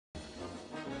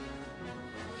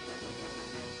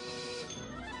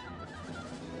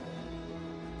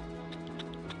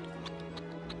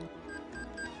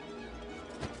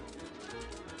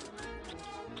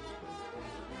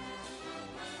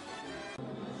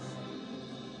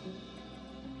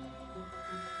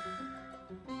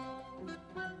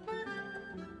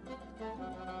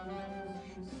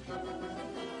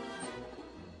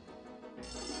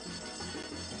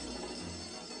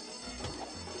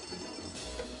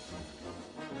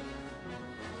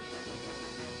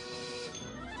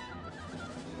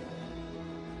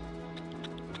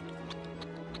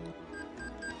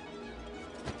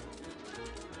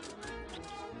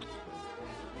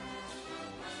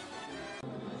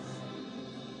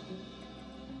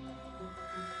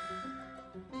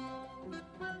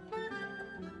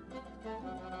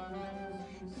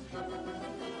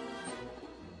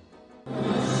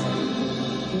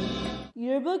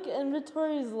Yearbook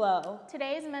inventory is low.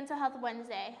 Today is Mental Health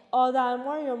Wednesday. All that and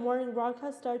more, your morning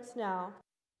broadcast starts now.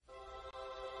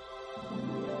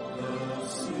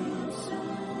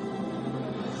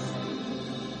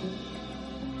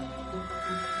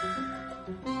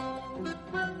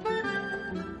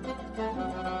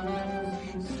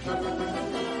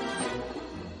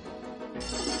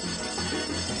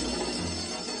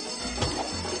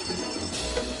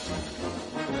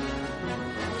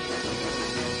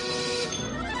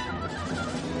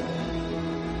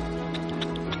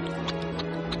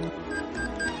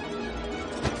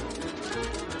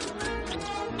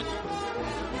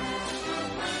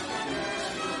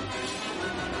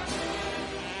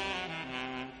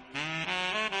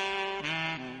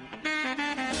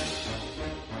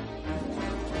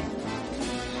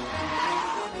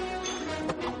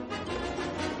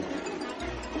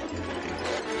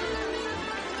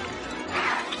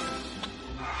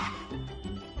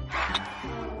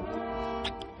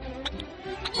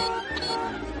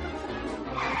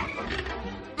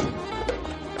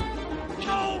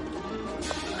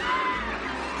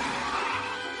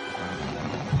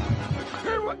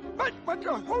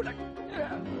 Hold it!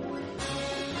 Yeah.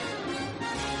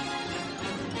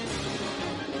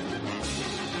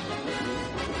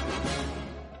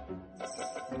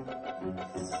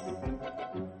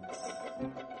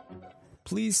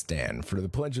 Please stand for the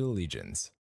Pledge of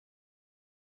Allegiance.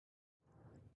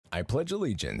 I pledge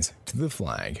allegiance to the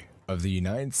flag of the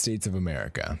United States of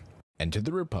America and to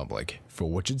the republic for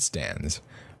which it stands,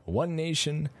 one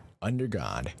nation, under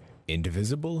God,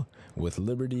 indivisible, with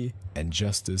liberty and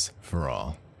justice for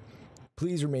all.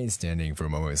 Please remain standing for a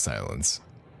moment of silence.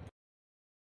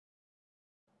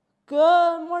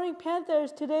 Good morning,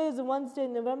 Panthers. Today is Wednesday,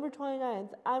 November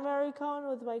 29th. I'm Ari Cohen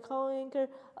with my co-anchor,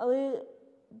 Ali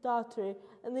Daughtry,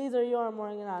 and these are your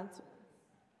morning announcements.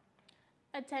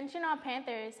 Attention all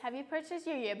Panthers, have you purchased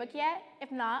your yearbook yet?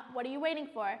 If not, what are you waiting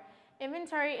for?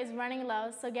 Inventory is running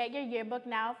low, so get your yearbook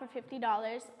now for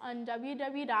 $50 on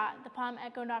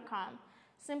www.thepalmecho.com.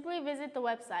 Simply visit the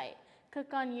website,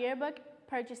 click on Yearbook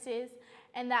Purchases,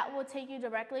 and that will take you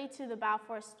directly to the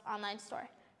Balfour online store.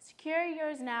 Secure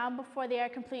yours now before they are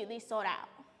completely sold out.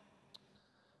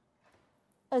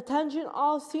 Attention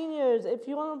all seniors, if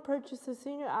you want to purchase a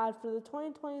senior ad for the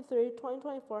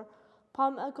 2023-2024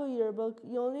 Palm Echo Yearbook,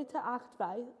 you'll need to act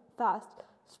fast.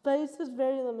 Space is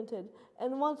very limited,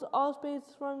 and once all space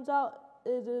runs out,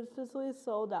 it is officially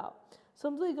sold out.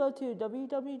 Simply go to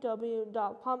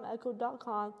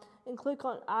www.palmecho.com and click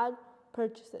on Add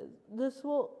Purchases.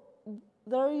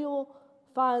 There you'll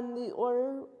find the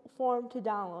order form to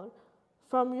download.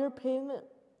 From your payment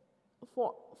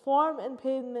form and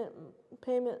payment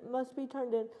must be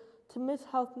turned in to Ms.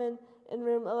 Huffman in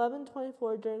room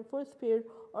 1124 during fourth period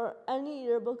or any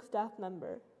yearbook staff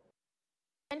member.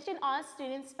 Attention all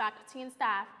students, faculty, and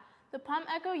staff. The Palm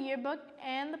Echo Yearbook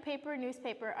and the paper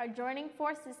newspaper are joining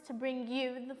forces to bring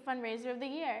you the fundraiser of the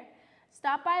year.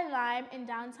 Stop by Lime in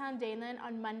downtown Dayland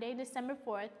on Monday, December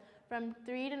 4th from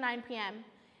 3 to 9 p.m.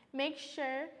 Make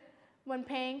sure when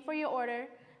paying for your order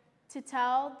to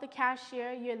tell the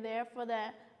cashier you're there for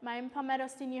the Mayan Palmetto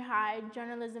Senior High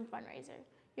Journalism Fundraiser.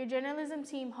 Your journalism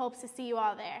team hopes to see you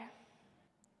all there.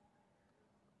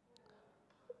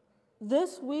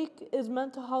 This week is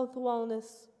Mental Health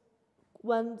Wellness.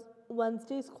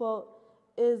 Wednesday's quote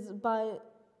is by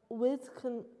Wiz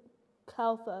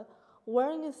Khalifa.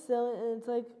 Wearing is silly and it's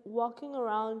like walking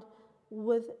around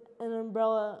with an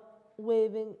umbrella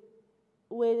waiting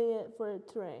it for it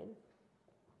to rain.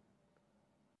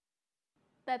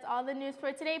 That's all the news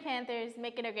for today, Panthers.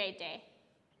 Make it a great day.